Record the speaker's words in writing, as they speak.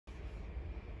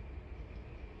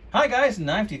Hi guys,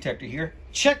 Knife Detector here.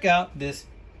 Check out this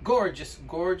gorgeous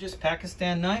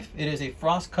Pakistan knife. It is a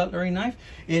frost cutlery knife.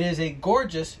 It is a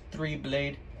gorgeous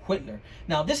 3-blade Whittler.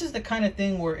 Now this is the kind of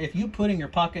thing where if you put in your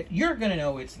pocket, you're gonna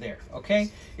know it's there,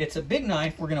 okay? It's a big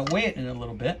knife. We're gonna weigh it in a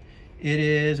little bit. It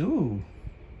is,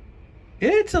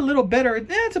 it's a little better.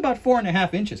 It's about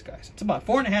 4.5 inches, guys. It's about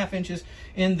 4.5 inches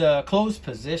in the closed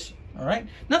position, all right?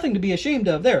 Nothing to be ashamed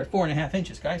of there at 4.5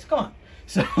 inches, guys, come on.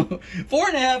 So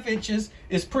 4.5 inches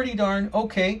is pretty darn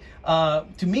okay.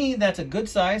 To me, that's a good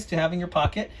size to have in your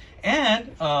pocket.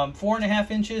 And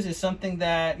 4.5 inches is something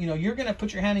that, you know, you're going to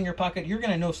put your hand in your pocket. You're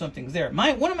going to know something's there.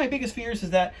 One of my biggest fears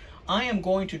is that I am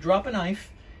going to drop a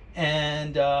knife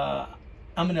and I'm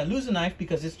going to lose a knife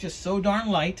because it's just so darn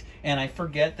light and I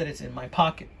forget that it's in my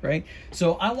pocket, right?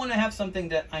 So I want to have something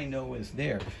that I know is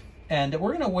there. And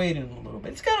we're going to weigh it in a little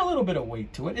bit. It's got a little bit of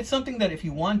weight to it. It's something that if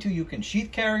you want to, you can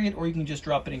sheath carry it or you can just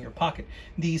drop it in your pocket.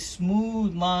 These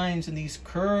smooth lines and these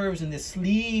curves and this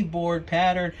sleeve board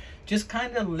pattern just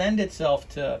kind of lend itself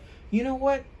to, you know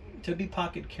what, to be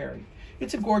pocket carried.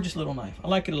 It's a gorgeous little knife. I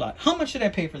like it a lot. How much did I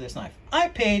pay for this knife? I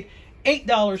paid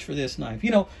 $8 for this knife.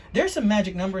 You know, there's some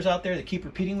magic numbers out there that keep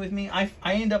repeating with me. I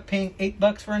end up paying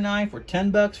 $8 for a knife, or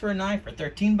 $10 for a knife, or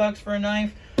 $13 for a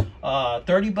knife.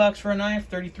 $30 for a knife,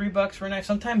 $33 for a knife.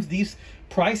 Sometimes these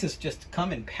prices just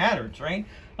come in patterns, right?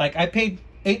 Like I paid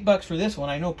 $8 for this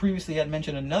one. I know previously I had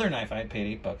mentioned another knife I had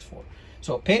paid $8 for.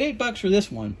 So paid $8 for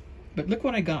this one, but look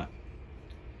what I got.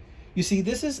 You see,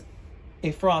 this is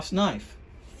a frost knife,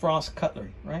 frost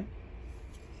cutlery, right?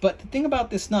 But the thing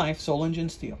about this knife, Soul Engine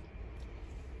steel,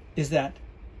 is that,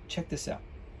 check this out.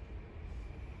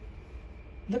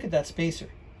 Look at that spacer.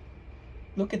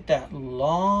 Look at that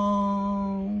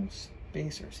long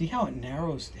spacer. See how it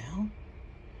narrows down?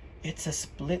 It's a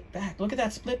split back. Look at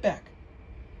that split back.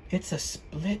 It's a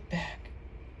split back.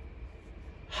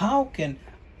 How can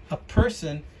a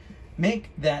person make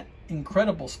that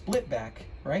incredible split back,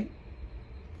 right,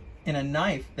 in a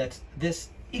knife that's this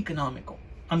economical?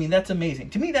 I mean, that's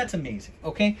amazing. To me, that's amazing,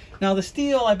 okay? Now, the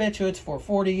steel, I bet you it's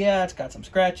 $440. Yeah, it's got some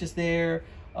scratches there.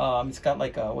 It's got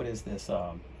like a, what is this,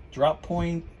 drop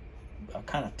point, a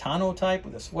kind of tonneau type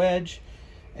with a swedge,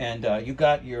 and you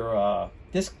got your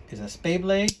this is a spay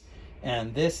blade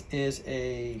and this is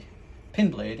a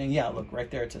pin blade, and yeah, look right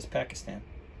there, it says Pakistan.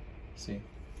 See,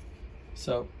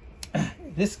 so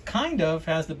this kind of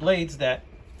has the blades that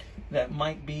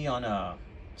might be on a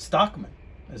Stockman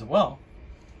as well,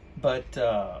 but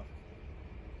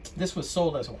this was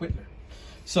sold as a Whittler,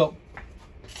 so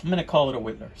I'm gonna call it a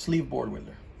Whittler, sleeve board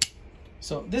Whittler.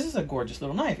 So this is a gorgeous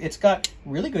little knife. It's got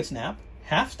really good snap,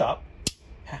 half stop,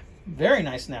 very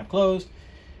nice snap closed.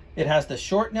 It has the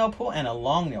short nail pull and a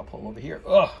long nail pull over here.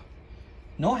 Ugh,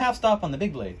 no half stop on the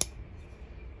big blade.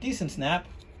 Decent snap,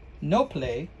 no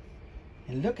play,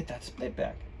 and look at that split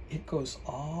back. It goes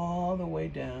all the way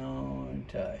down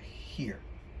to here.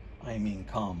 I mean,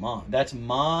 come on. That's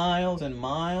miles and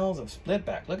miles of split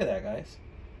back. Look at that, guys.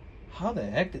 How the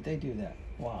heck did they do that?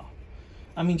 Wow.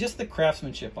 I mean, just the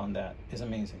craftsmanship on that is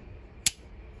amazing.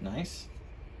 Nice.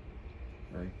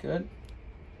 Very good.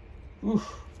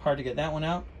 Oof, hard to get that one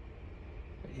out.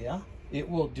 But yeah, it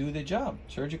will do the job.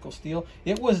 Surgical steel.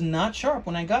 It was not sharp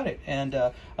when I got it. And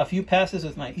a few passes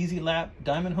with my Easy Lap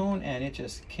diamond hone, and it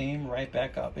just came right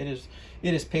back up. It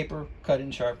is paper cut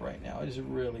in sharp right now. It is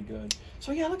really good.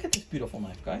 So yeah, look at this beautiful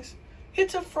knife, guys.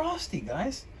 It's a frosty,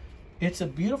 guys. It's a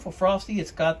beautiful frosty.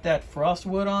 It's got that frost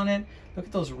wood on it. Look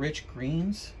at those rich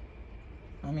greens.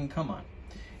 I mean, come on.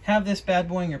 Have this bad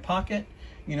boy in your pocket.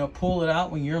 You know, pull it out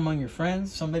when you're among your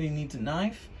friends. Somebody needs a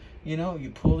knife. You know,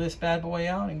 you pull this bad boy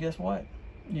out and guess what?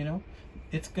 You know,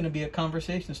 it's going to be a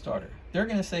conversation starter. They're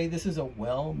going to say this is a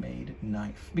well-made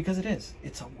knife, because it is.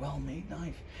 It's a well-made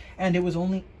knife. And it was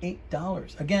only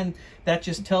 $8. Again, that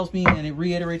just tells me, and it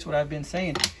reiterates what I've been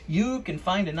saying. You can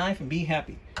find a knife and be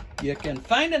happy. You can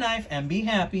find a knife and be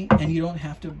happy, and you don't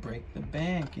have to break the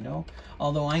bank, you know.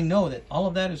 Although I know that all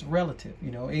of that is relative.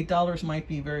 You know, $8 might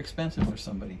be very expensive for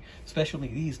somebody, especially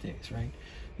these days, right?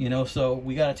 You know, so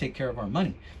we got to take care of our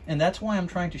money. And that's why I'm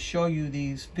trying to show you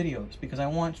these videos, because I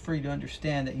want for you to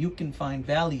understand that you can find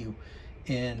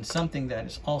in something that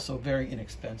is also very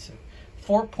inexpensive.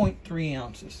 4.3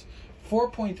 ounces.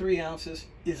 4.3 ounces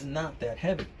is not that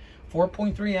heavy.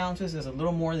 4.3 ounces is a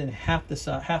little more than half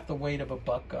the weight of a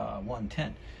buck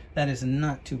 110. That is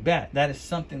not too bad. That is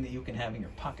something that you can have in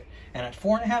your pocket. And at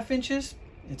 4.5 inches,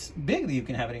 it's big that you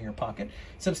can have it in your pocket.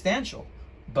 Substantial,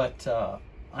 but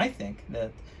I think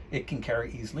that it can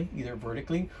carry easily, either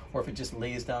vertically or if it just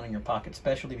lays down in your pocket,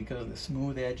 especially because of the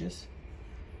smooth edges.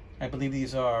 I believe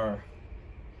these are,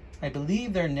 I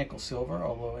believe they're nickel silver,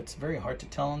 although it's very hard to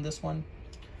tell on this one.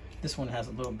 This one has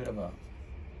a little bit of a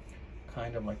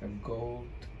kind of like a gold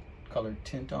colored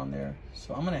tint on there.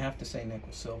 So I'm gonna have to say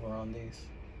nickel silver on these.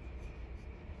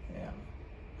 Yeah.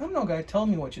 I don't know, guys. Tell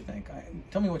me what you think.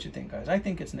 Tell me what you think, guys. I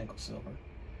think it's nickel silver.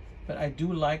 But I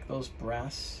do like those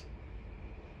brass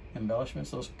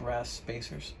embellishments, those brass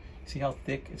spacers. See how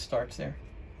thick it starts there?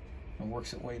 And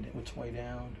works its way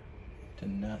down to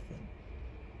nothing.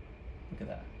 Look at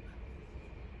that.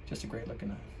 Just a great looking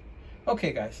knife.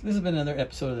 Okay, guys, this has been another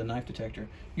episode of the Knife Detector.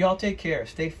 Y'all take care.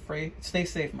 Stay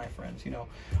safe, my friends. You know,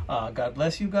 God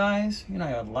bless you guys. You know, I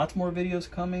have lots more videos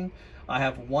coming. I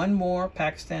have one more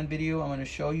Pakistan video I'm going to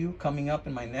show you coming up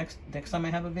in my next time I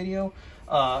have a video.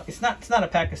 It's not a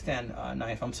Pakistan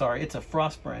knife. I'm sorry. It's a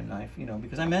Frost brand knife. You know,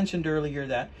 because I mentioned earlier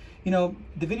that, you know,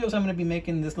 the videos I'm going to be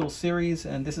making in this little series,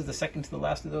 and this is the second to the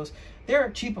last of those, they're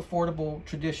cheap, affordable,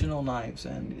 traditional knives,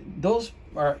 and those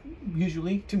are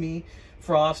usually, to me,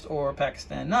 Frost or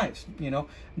Pakistan knives. You know,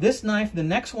 this knife, the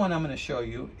next one I'm going to show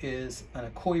you is an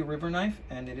Akoi River knife,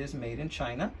 and it is made in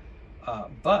China,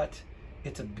 but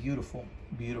it's a beautiful,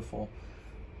 beautiful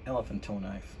elephant toe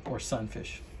knife, or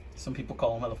sunfish. Some people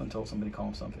call them elephant toe, somebody call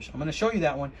them sunfish. I'm going to show you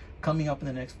that one coming up in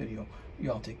the next video.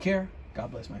 You all take care. God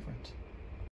bless, my friends.